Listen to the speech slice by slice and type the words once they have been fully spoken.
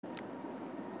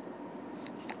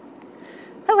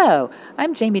Hello,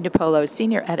 I'm Jamie DiPolo,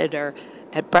 Senior Editor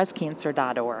at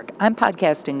breastcancer.org. I'm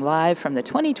podcasting live from the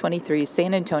 2023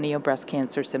 San Antonio Breast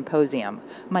Cancer Symposium.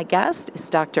 My guest is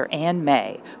Dr. Anne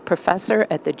May, professor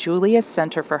at the Julius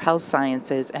Center for Health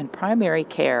Sciences and Primary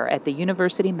Care at the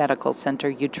University Medical Center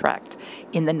Utrecht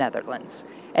in the Netherlands.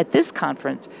 At this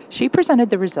conference, she presented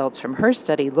the results from her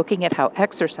study looking at how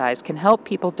exercise can help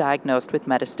people diagnosed with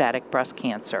metastatic breast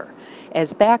cancer.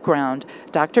 As background,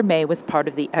 Dr. May was part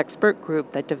of the expert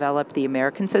group that developed the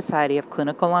American Society of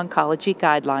Clinical Oncology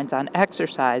guidelines on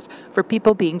exercise for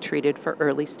people being treated for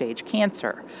early-stage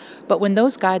cancer. But when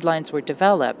those guidelines were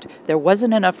developed, there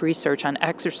wasn't enough research on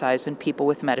exercise in people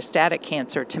with metastatic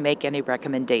cancer to make any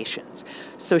recommendations.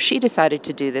 So she decided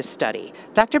to do this study.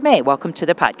 Dr. May, welcome to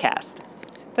the podcast.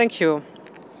 Thank you.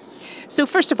 So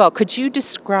first of all, could you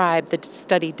describe the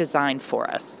study design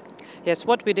for us? Yes,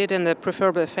 what we did in the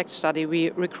preferable effects study,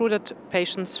 we recruited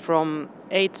patients from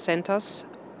 8 centers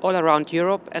all around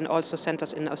Europe and also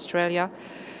centers in Australia.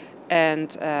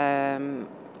 And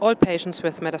all patients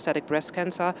with metastatic breast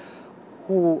cancer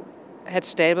who had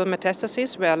stable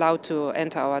metastases were allowed to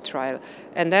enter our trial.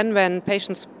 And then when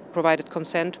patients provided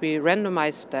consent, we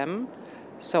randomized them.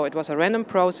 So it was a random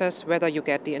process whether you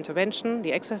get the intervention,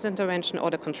 the exercise intervention,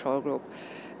 or the control group.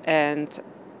 And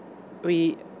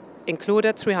we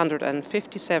included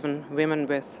 357 women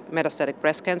with metastatic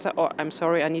breast cancer, or I'm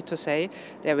sorry, I need to say,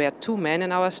 there were 2 men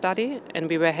in our study, and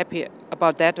we were happy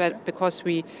about that because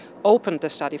we opened the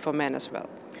study for men as well.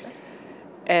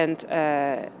 And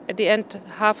at the end,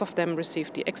 half of them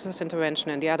received the exercise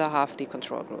intervention and the other half the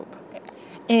control group.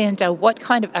 And what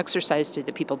kind of exercise did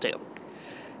the people do?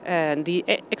 And the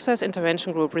exercise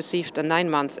intervention group received a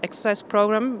 9-month exercise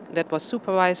program that was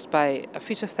supervised by a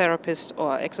physiotherapist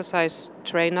or exercise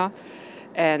trainer.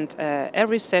 And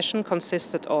every session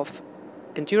consisted of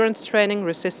endurance training,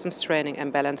 resistance training,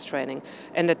 and balance training.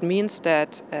 And that means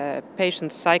that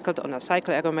patients cycled on a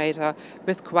cycle ergometer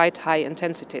with quite high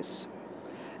intensities.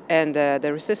 And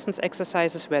the resistance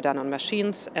exercises were done on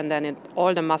machines, and then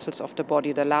all the muscles of the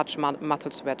body, the large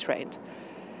muscles, were trained.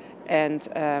 And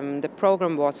the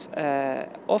program was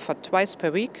offered twice per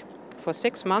week for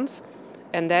 6 months.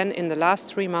 And then in the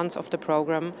last 3 months of the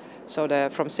program, so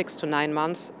from 6 to 9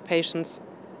 months, patients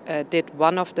did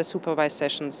one of the supervised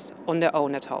sessions on their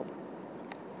own at home.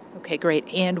 Okay, great.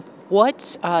 And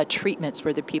what treatments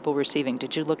were the people receiving?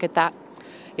 Did you look at that?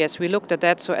 Yes, we looked at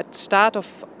that. So at the start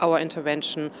of our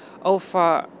intervention,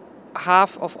 over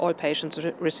half of all patients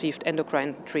received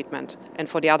endocrine treatment. And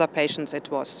for the other patients,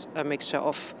 it was a mixture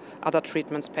of other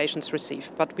treatments patients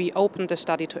received. But we opened the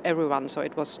study to everyone, so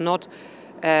it was not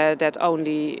that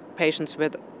only patients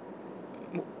with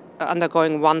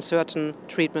undergoing one certain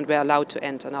treatment were allowed to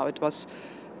enter. Now, it was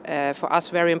for us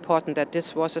very important that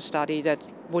this was a study that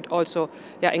would also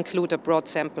include a broad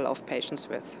sample of patients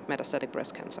with metastatic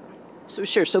breast cancer. So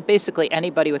sure, so basically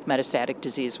anybody with metastatic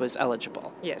disease was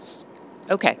eligible? Yes.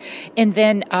 Okay. And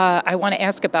then I want to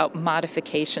ask about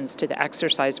modifications to the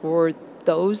exercise. Were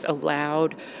those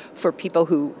allowed for people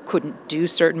who couldn't do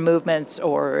certain movements,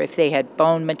 or if they had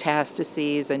bone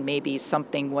metastases and maybe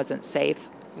something wasn't safe?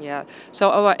 Yeah.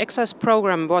 So our exercise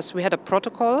program we had a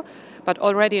protocol, but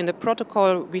already in the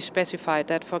protocol we specified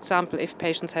that, for example, if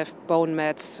patients have bone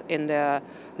mets in their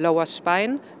lower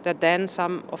spine, that then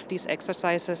some of these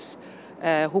exercises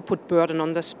who put burden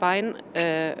on the spine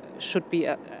should be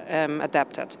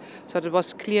adapted. So it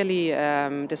was clearly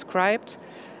described,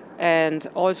 and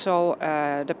also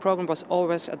the program was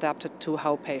always adapted to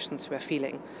how patients were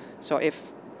feeling. So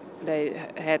if they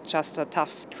had just a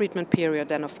tough treatment period,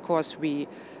 then of course we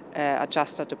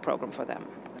adjusted the program for them.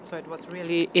 So it was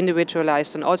really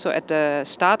individualized. And also at the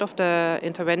start of the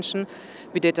intervention,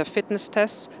 we did a fitness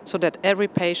test so that every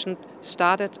patient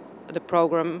started the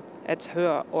program at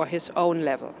her or his own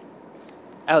level.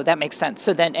 Oh, that makes sense.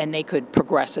 So then, and they could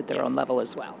progress at their own level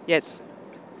as well. Yes.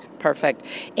 Perfect.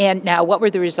 And now, what were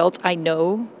the results? I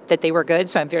know that they were good,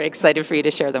 so I'm very excited for you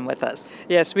to share them with us.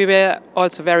 Yes, we were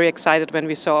also very excited when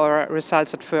we saw our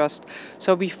results at first.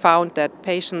 So we found that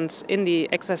patients in the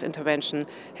exercise intervention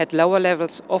had lower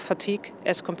levels of fatigue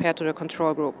as compared to the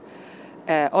control group.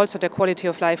 Also, their quality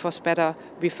of life was better.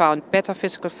 We found better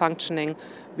physical functioning.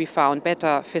 We found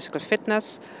better physical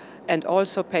fitness. And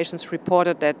also patients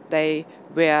reported that they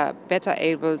were better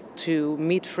able to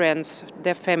meet friends,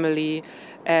 their family,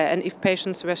 and if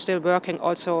patients were still working,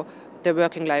 also their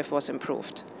working life was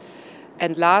improved.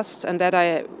 And last, and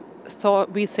that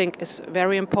we think is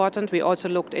very important, we also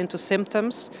looked into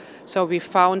symptoms. So we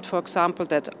found, for example,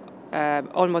 that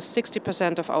almost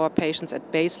 60% of our patients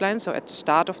at baseline, so at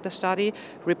start of the study,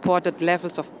 reported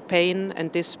levels of pain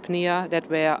and dyspnea that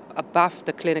were above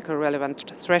the clinical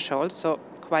relevant threshold, so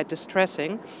quite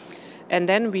distressing. And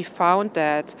then we found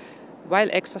that while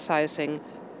exercising,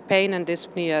 pain and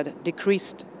dyspnea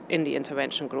decreased in the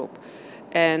intervention group.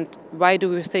 And why do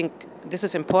we think this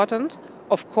is important?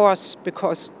 Of course,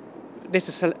 because this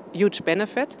is a huge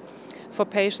benefit for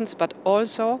patients, but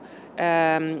also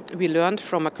we learned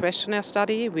from a questionnaire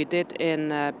study we did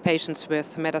in patients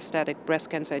with metastatic breast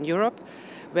cancer in Europe,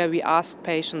 where we asked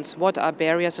patients what are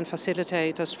barriers and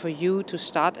facilitators for you to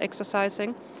start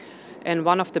exercising. And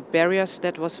one of the barriers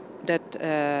that was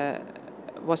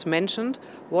mentioned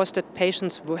was that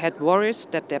patients who had worries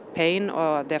that their pain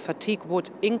or their fatigue would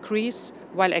increase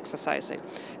while exercising.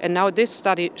 And now this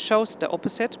study shows the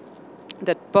opposite,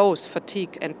 that both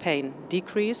fatigue and pain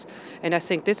decrease. And I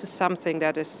think this is something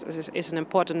that is an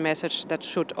important message that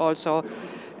should also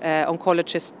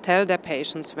oncologists tell their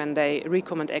patients when they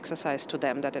recommend exercise to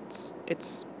them, that it's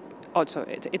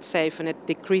safe and it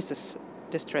decreases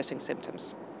distressing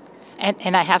symptoms.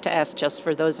 And I have to ask, just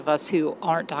for those of us who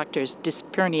aren't doctors,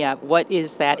 dyspnea, what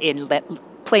is that in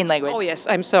plain language? Oh, yes,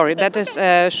 I'm sorry. That is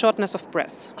shortness of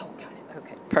breath. Oh, got it.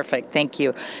 Okay, perfect. Thank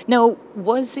you. Now,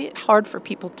 was it hard for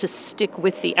people to stick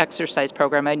with the exercise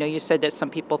program? I know you said that some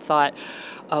people thought,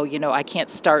 oh, I can't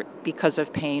start because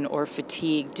of pain or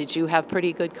fatigue. Did you have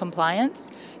pretty good compliance?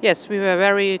 Yes, we were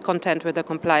very content with the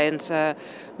compliance.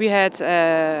 We had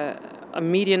a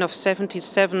median of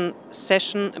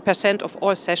 77% of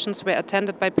all sessions were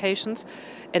attended by patients,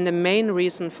 and the main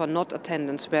reason for not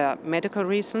attendance were medical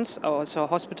reasons, also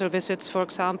hospital visits, for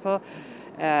example,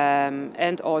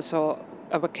 and also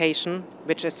a vacation,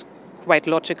 which is quite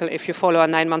logical. If you follow a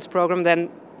 9-month program, then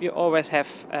you always have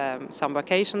some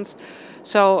vacations.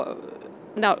 So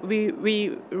now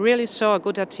we really saw a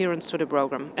good adherence to the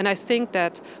program, and I think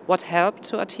that what helped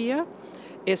to adhere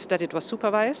is that it was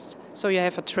supervised, so you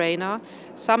have a trainer.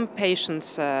 Some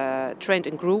patients trained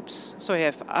in groups, so you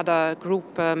have other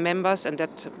group members, and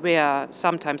that were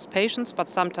sometimes patients, but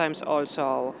sometimes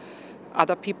also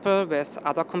other people with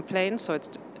other complaints.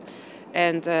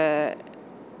 And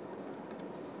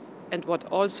what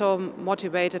also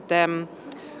motivated them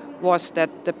was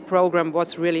that the program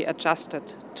was really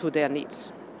adjusted to their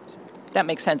needs. That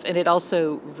makes sense, and it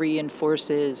also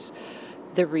reinforces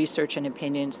the research and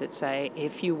opinions that say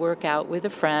if you work out with a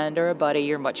friend or a buddy,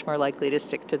 you're much more likely to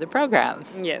stick to the program.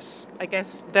 Yes, I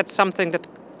guess that's something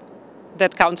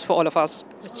that counts for all of us.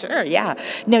 Sure, yeah.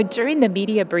 Now, during the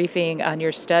media briefing on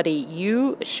your study,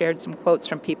 you shared some quotes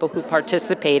from people who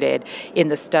participated in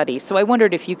the study. So I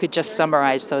wondered if you could just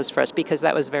summarize those for us, because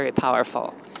that was very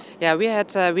powerful. Yeah, we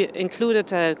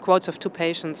included quotes of 2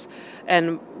 patients,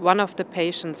 and one of the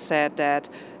patients said that,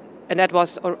 and that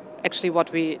was actually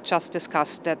what we just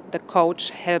discussed, that the coach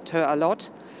helped her a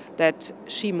lot, that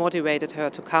she motivated her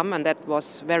to come, and that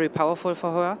was very powerful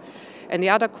for her. And the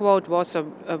other quote was a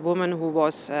woman who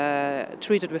was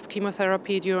treated with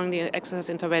chemotherapy during the exercise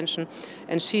intervention,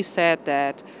 and she said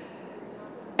that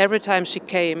every time she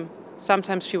came,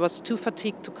 sometimes she was too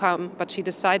fatigued to come, but she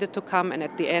decided to come, and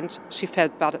at the end she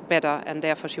felt better, and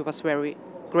therefore she was very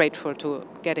grateful to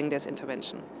getting this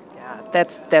intervention.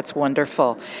 That's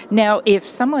wonderful. Now, if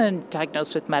someone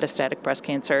diagnosed with metastatic breast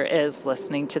cancer is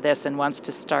listening to this and wants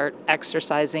to start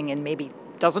exercising and maybe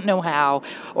doesn't know how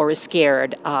or is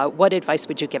scared, what advice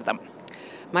would you give them?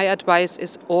 My advice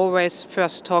is always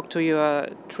first talk to your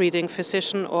treating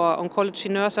physician or oncology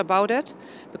nurse about it,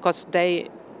 because they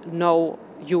know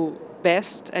you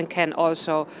best and can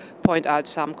also point out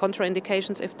some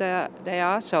contraindications if they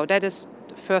are. So that is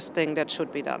the first thing that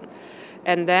should be done.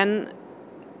 And then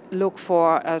look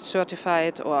for a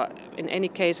certified, or in any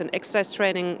case an exercise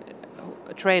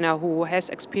trainer who has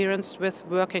experience with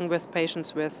working with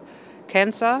patients with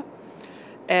cancer.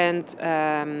 And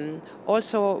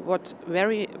also what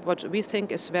we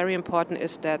think is very important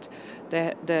is that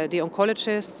the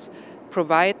oncologists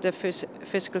provide the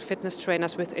physical fitness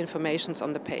trainers with information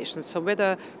on the patients. So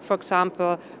whether, for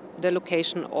example, the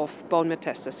location of bone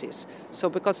metastases. So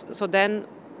then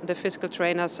the physical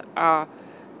trainers are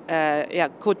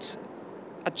could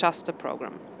adjust the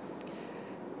program.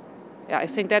 Yeah, I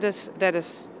think that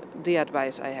is the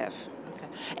advice I have. Okay.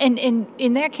 And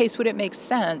in that case, would it make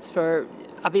sense for,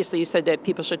 obviously you said that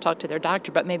people should talk to their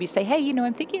doctor, but maybe say, hey,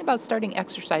 I'm thinking about starting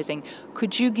exercising.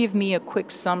 Could you give me a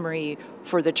quick summary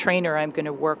for the trainer I'm going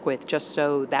to work with, just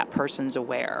so that person's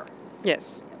aware?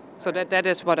 Yes. So that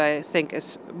is what I think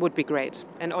would be great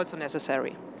and also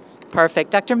necessary.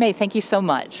 Perfect. Dr. May, thank you so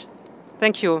much.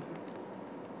 Thank you.